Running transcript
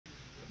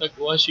the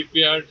Goa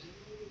shipyard,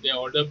 their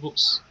order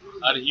books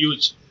are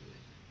huge.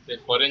 The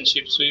foreign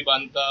ships we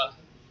banta,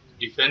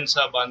 defense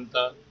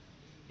banta.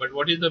 But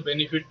what is the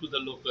benefit to the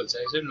locals?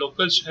 I said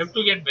locals have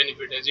to get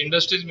benefit. As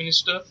industries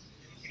minister,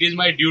 it is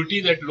my duty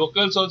that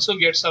locals also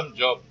get some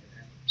job.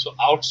 So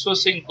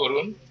outsourcing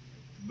Korun,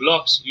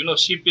 blocks,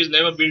 ship is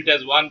never built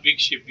as one big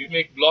ship. You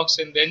make blocks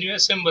and then you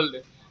assemble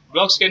them.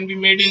 Blocks can be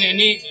made in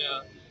any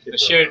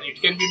shed.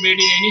 It can be made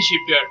in any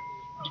shipyard.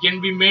 It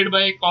can be made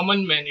by a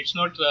common man. It's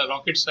not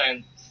rocket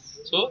science.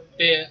 So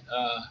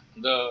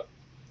the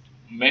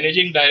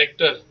managing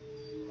director,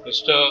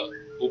 Mr.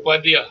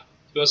 Upadhyaya,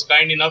 he was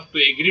kind enough to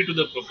agree to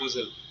the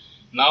proposal.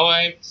 Now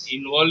I am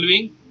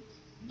involving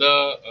the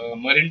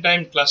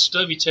maritime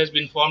cluster which has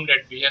been formed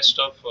at behest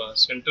of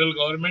central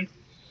government.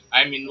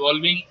 I am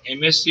involving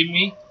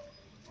MSCME.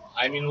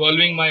 I am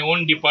involving my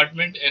own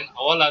department and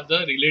all other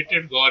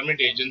related government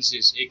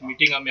agencies. एक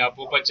meeting आम्ही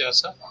आपोपाची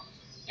आसा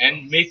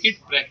and make it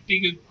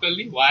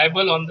practically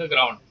viable on the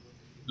ground.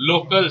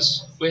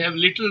 Locals who have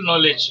little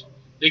knowledge,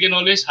 they can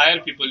always hire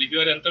people. If you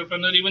are an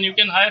entrepreneur, even you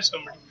can hire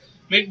somebody.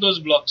 Make those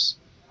blocks.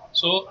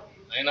 So,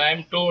 and I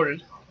am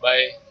told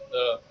by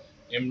the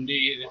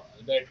MD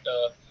that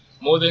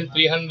more than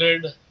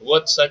 300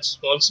 worth such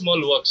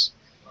small works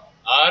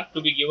are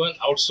to be given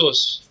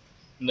outsourced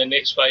in the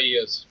next 5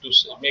 years to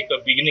make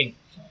a beginning,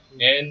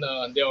 and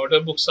the order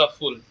books are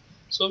full.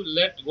 So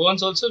let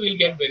Goans also will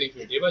get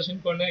benefit.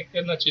 Evashin connect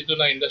na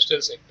chituna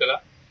industrial sector,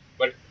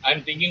 but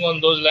I'm thinking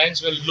on those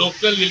lines where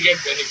local will get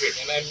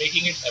benefit, and I'm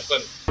making it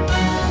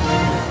happen.